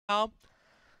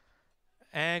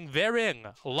And they're in.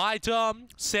 Light on.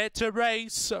 Set to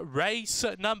race. Race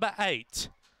number 8.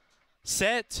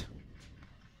 Set.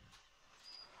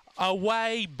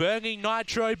 Away, Burning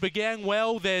Nitro began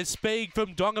well. There's speed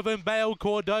from Donovan Bale.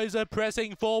 Cordoza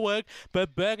pressing forward,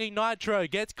 but Burning Nitro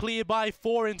gets clear by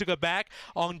 4 into the back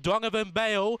on Donovan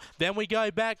Bale. Then we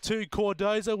go back to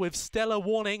Cordoza with Stellar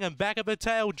Warning, and back of the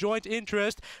tail, Joint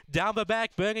Interest. Down the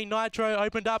back, Burning Nitro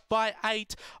opened up by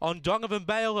 8 on Donovan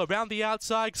Bale. Around the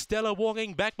outside, Stellar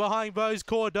Warning. Back behind those,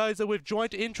 Cordoza with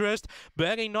Joint Interest.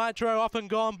 Burning Nitro off and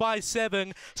gone by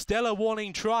 7. Stellar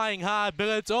Warning trying hard, but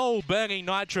it's all Burning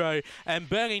Nitro. And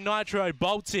Burning Nitro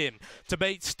bolts in to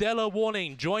beat Stellar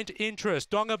Warning, Joint Interest,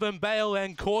 Donovan Bale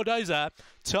and Cordoza.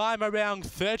 Time around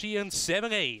 30 and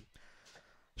 70.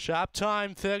 Sharp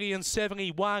time 30 and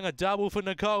 71. A double for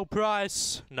Nicole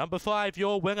Price. Number 5,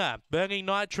 your winner, Burning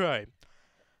Nitro.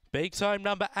 Beaks home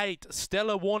number 8,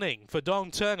 Stellar Warning for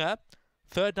Dong Turner.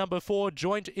 Third number 4,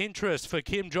 Joint Interest for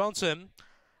Kim Johnson.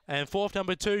 And fourth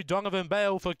number 2, Donovan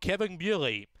Bale for Kevin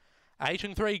Bewley.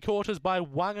 8 3/4 by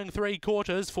 1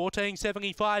 3/4.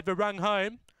 14.75 a run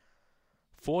home.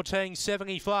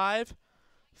 14.75.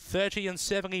 30 and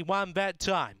 71 that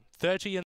time. 30 and